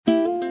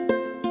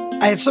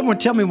I had someone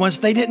tell me once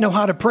they didn't know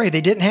how to pray.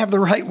 They didn't have the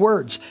right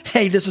words.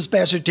 Hey, this is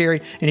Pastor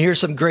Terry, and here's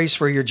some grace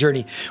for your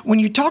journey. When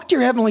you talk to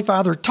your Heavenly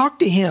Father, talk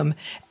to Him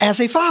as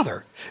a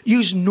father.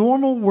 Use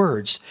normal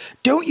words.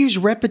 Don't use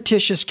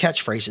repetitious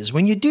catchphrases.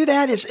 When you do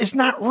that, it's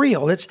not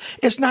real.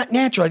 It's not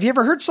natural. Have you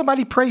ever heard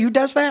somebody pray who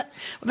does that?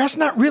 Well, that's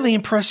not really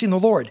impressing the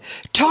Lord.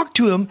 Talk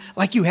to Him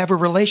like you have a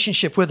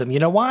relationship with Him. You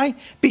know why?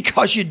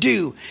 Because you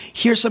do.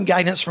 Here's some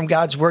guidance from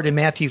God's Word in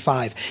Matthew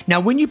 5. Now,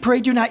 when you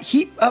pray, do not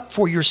heap up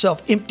for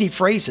yourself empty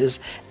phrases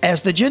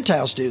as the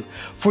Gentiles do,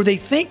 for they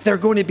think they're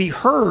going to be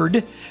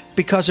heard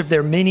because of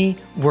their many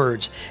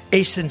words.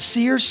 A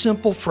sincere,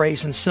 simple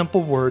phrase and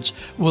simple words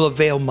will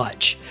avail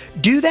much.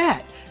 Do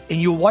that,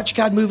 and you'll watch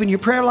God move in your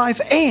prayer life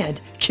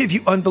and give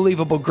you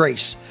unbelievable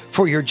grace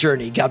for your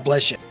journey. God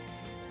bless you.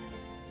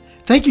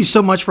 Thank you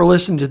so much for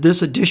listening to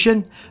this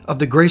edition of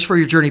the Grace for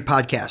Your Journey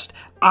podcast.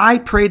 I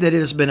pray that it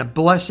has been a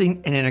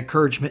blessing and an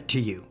encouragement to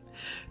you.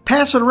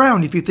 Pass it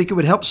around if you think it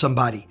would help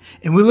somebody,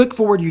 and we look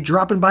forward to you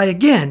dropping by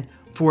again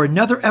for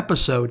another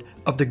episode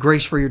of the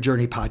Grace for Your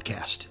Journey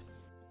podcast.